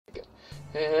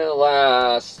And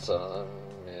last time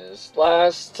is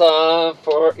last time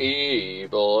for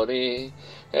Ebony.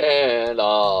 And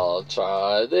I'll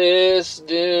try this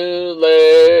new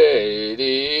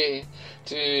lady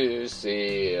to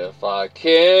see if I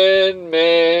can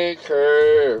make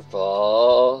her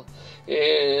fall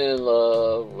in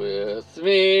love with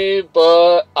me.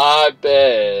 But I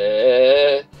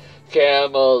bet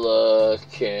Kamala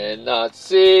cannot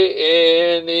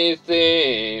see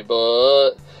anything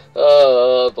but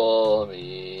a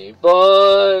bunny.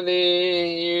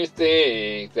 Bunny, you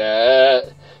think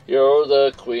that you're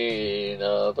the queen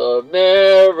of America,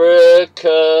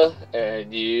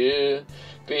 and you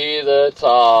be the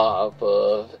top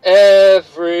of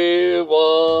everyone.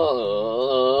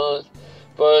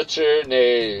 But your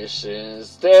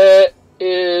nation's debt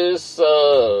is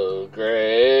so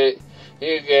great.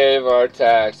 You gave our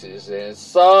taxes and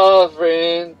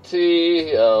sovereignty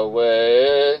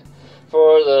away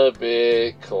for the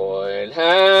Bitcoin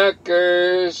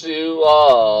hackers. You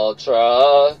all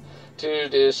try to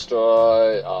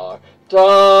destroy our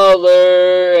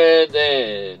dollar, and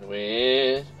then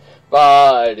when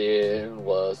Biden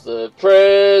was the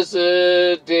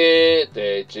president,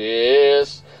 they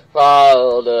just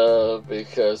piled up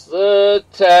because the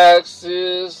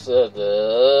taxes of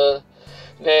the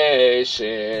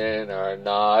nation are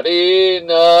not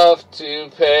enough to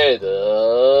pay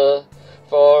the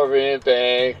foreign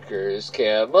bankers.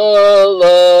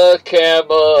 Kamala,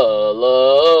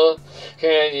 Kamala,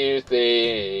 can you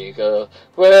think of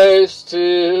ways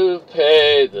to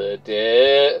pay the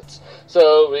debts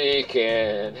so we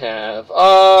can have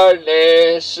our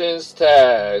nation's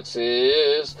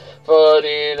taxes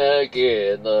voting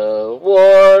again? The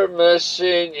war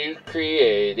machine you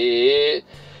created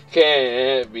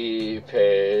can't be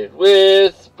paid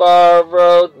with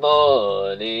borrowed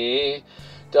money.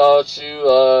 Don't you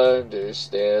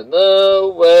understand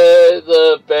the way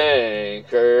the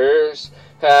bankers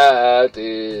have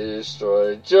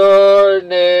destroyed your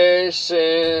nation?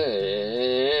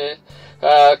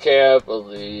 I can't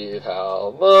believe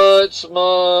how much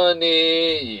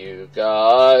money you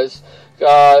guys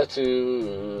got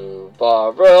to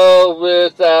borrow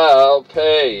without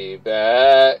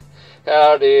payback.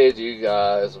 How did you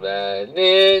guys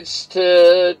manage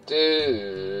to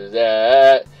do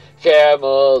that?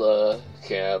 Kamala,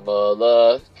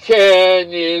 Kamala,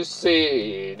 can you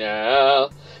see now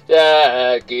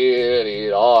that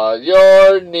getting on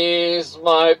your knees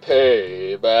might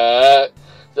pay back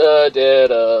the debt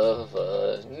of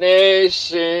a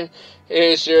nation?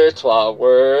 Is your twat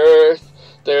worth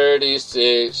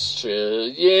 $36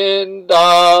 trillion?